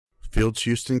Fields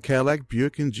Huston Cadillac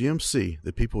Buick and GMC,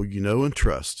 the people you know and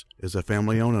trust, is a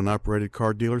family-owned and operated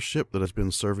car dealership that has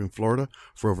been serving Florida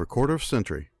for over a quarter of a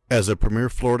century. As a premier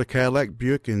Florida Cadillac,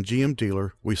 Buick, and GM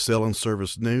dealer, we sell and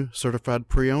service new, certified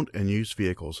pre-owned, and used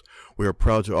vehicles. We are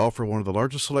proud to offer one of the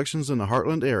largest selections in the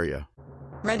Heartland area.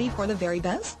 Ready for the very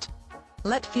best?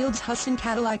 Let Fields Huston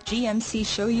Cadillac GMC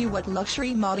show you what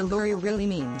luxury modelry really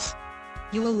means.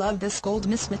 You will love this gold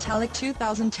mist metallic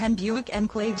 2010 Buick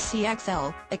Enclave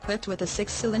CXL, equipped with a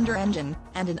 6-cylinder engine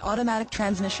and an automatic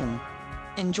transmission.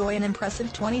 Enjoy an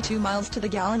impressive 22 miles to the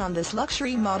gallon on this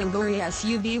luxury modelry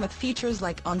SUV with features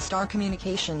like OnStar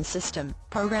communication system,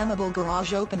 programmable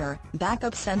garage opener,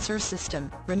 backup sensor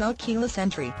system, remote keyless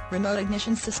entry, remote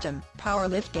ignition system, power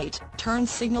liftgate, turn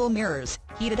signal mirrors,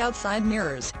 heated outside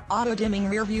mirrors, auto-dimming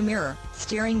rearview mirror,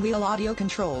 steering wheel audio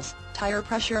controls, tire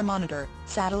pressure monitor,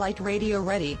 satellite radio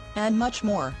ready, and much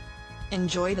more.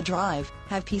 Enjoy the drive,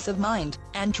 have peace of mind,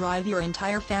 and drive your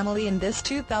entire family in this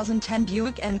 2010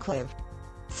 Buick Enclave.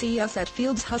 See us at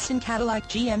Fields Huston Cadillac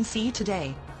GMC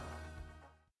today.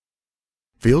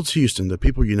 Fields Huston, the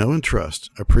people you know and trust,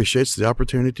 appreciates the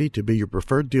opportunity to be your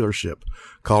preferred dealership.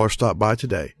 Call or stop by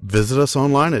today. Visit us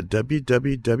online at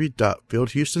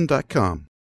www.fieldhouston.com.